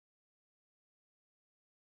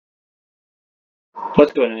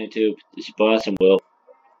What's going on YouTube? This is Boss and Will,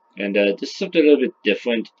 and this is something a little bit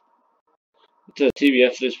different. It's a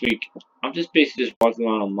TBF this week. I'm just basically just walking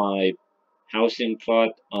around on my housing plot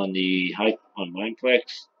on the on Mineplex,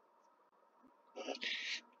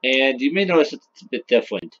 and you may notice it's a bit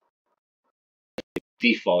different.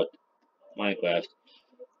 Default Minecraft.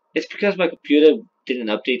 It's because my computer did an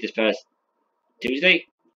update this past Tuesday,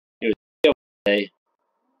 it was Tuesday,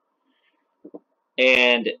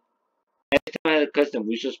 and every time I had a custom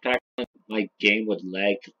resource pack, my game would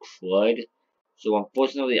lag to crud. So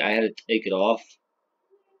unfortunately, I had to take it off.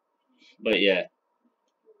 But yeah.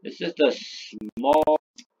 It's just a small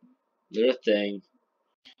little thing,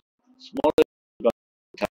 small little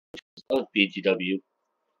about BGW,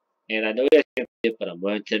 and I know you guys can't see it, but I'm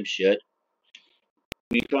wearing Tim's shirt.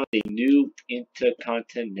 We found a new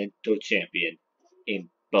Intercontinental Champion in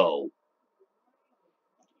Bo.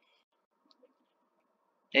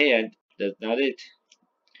 And that's not it.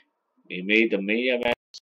 We made the Mania match.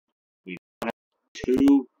 We had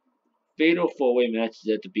two fatal four-way matches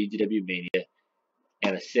at the BGW Mania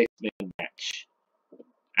and a six-man match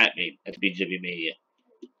at the BGW Mania.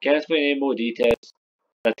 Can't explain any more details.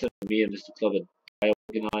 That's what me and Mr. Club are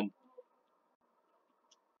working on.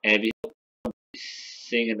 And if you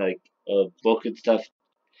singing like a book and stuff.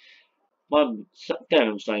 Sometimes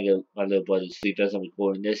I'm trying to get my little brother to sleep as I'm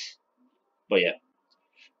recording this. But yeah,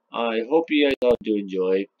 I hope you guys all do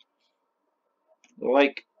enjoy.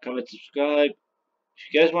 Like, comment, subscribe.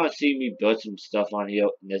 If you guys want to see me build some stuff on here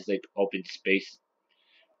in this like open space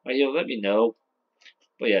right here, let me know.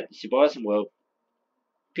 But yeah, this is Boston World.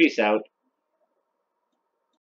 Peace out.